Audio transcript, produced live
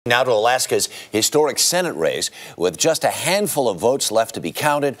Now to Alaska's historic Senate race. With just a handful of votes left to be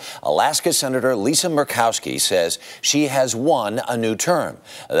counted, Alaska Senator Lisa Murkowski says she has won a new term.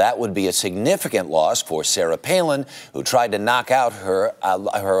 That would be a significant loss for Sarah Palin, who tried to knock out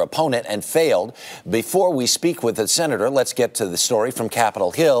her opponent and failed. Before we speak with the senator, let's get to the story from Capitol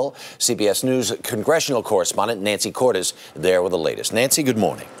Hill. CBS News congressional correspondent Nancy Cordes there with the latest. Nancy, good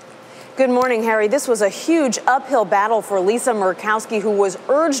morning. Good morning, Harry. This was a huge uphill battle for Lisa Murkowski, who was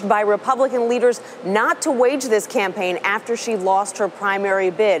urged by Republican leaders not to wage this campaign after she lost her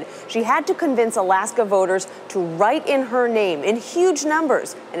primary bid. She had to convince Alaska voters to write in her name in huge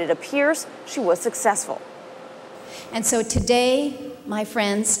numbers, and it appears she was successful. And so today, my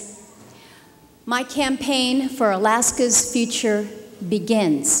friends, my campaign for Alaska's future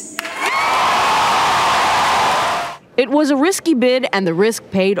begins. It was a risky bid, and the risk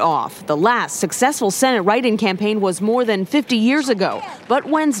paid off. The last successful Senate write-in campaign was more than 50 years ago. But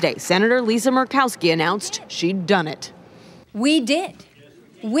Wednesday, Senator Lisa Murkowski announced she'd done it. We did.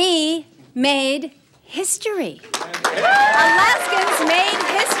 We made history. Alaskans made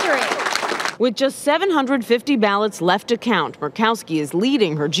history. With just 750 ballots left to count, Murkowski is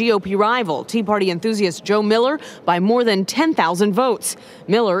leading her GOP rival, Tea Party enthusiast Joe Miller, by more than 10,000 votes.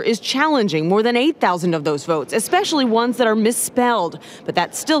 Miller is challenging more than 8,000 of those votes, especially ones that are misspelled. But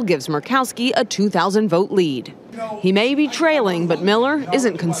that still gives Murkowski a 2,000-vote lead. He may be trailing, but Miller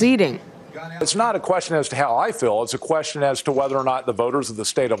isn't conceding. It's not a question as to how I feel. It's a question as to whether or not the voters of the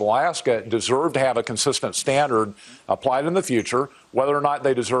state of Alaska deserve to have a consistent standard applied in the future, whether or not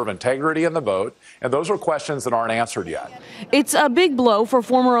they deserve integrity in the vote. And those are questions that aren't answered yet. It's a big blow for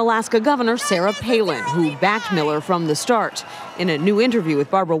former Alaska Governor Sarah Palin, who backed Miller from the start. In a new interview with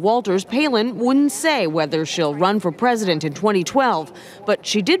Barbara Walters, Palin wouldn't say whether she'll run for president in 2012, but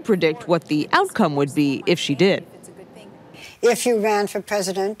she did predict what the outcome would be if she did. If you ran for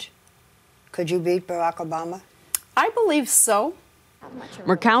president, could you beat Barack Obama? I believe so.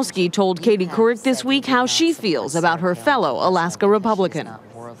 Murkowski told Katie Couric this week how she feels about her fellow Alaska Republican.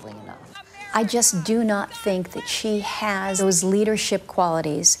 I just do not think that she has those leadership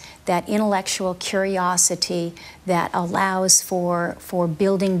qualities, that intellectual curiosity that allows for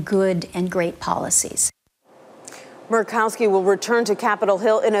building good and great policies. Murkowski will return to Capitol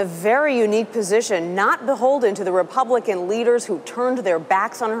Hill in a very unique position, not beholden to the Republican leaders who turned their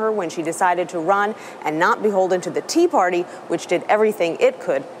backs on her when she decided to run, and not beholden to the Tea Party, which did everything it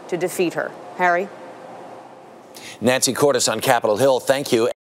could to defeat her. Harry? Nancy Cordes on Capitol Hill, thank you.